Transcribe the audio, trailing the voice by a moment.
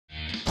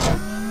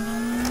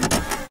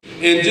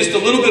And just a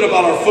little bit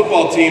about our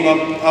football team.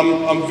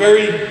 I'm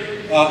very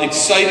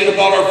excited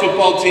about our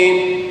football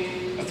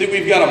team. I think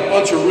we've got a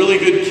bunch of really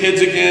good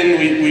kids again.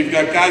 We've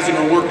got guys that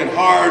are working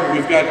hard.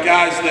 We've got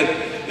guys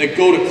that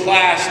go to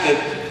class,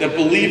 that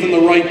believe in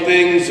the right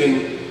things.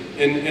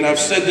 And I've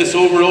said this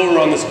over and over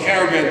on this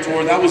caravan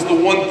tour. That was the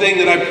one thing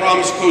that I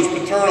promised Coach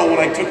Paterno when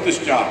I took this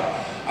job.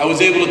 I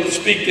was able to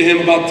speak to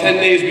him about 10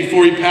 days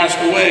before he passed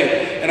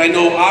away. And I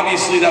know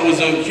obviously that was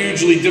a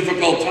hugely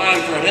difficult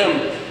time for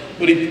him.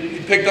 But he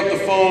picked up the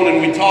phone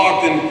and we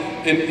talked and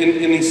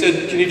he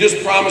said, can you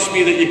just promise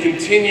me that you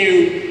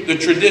continue the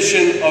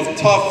tradition of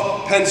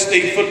tough Penn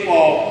State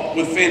football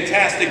with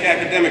fantastic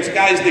academics,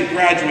 guys that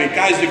graduate,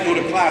 guys that go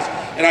to class.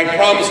 And I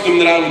promised him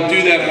that I would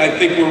do that, and I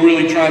think we're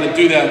really trying to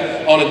do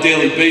that on a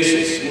daily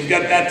basis. We've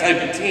got that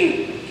type of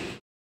team.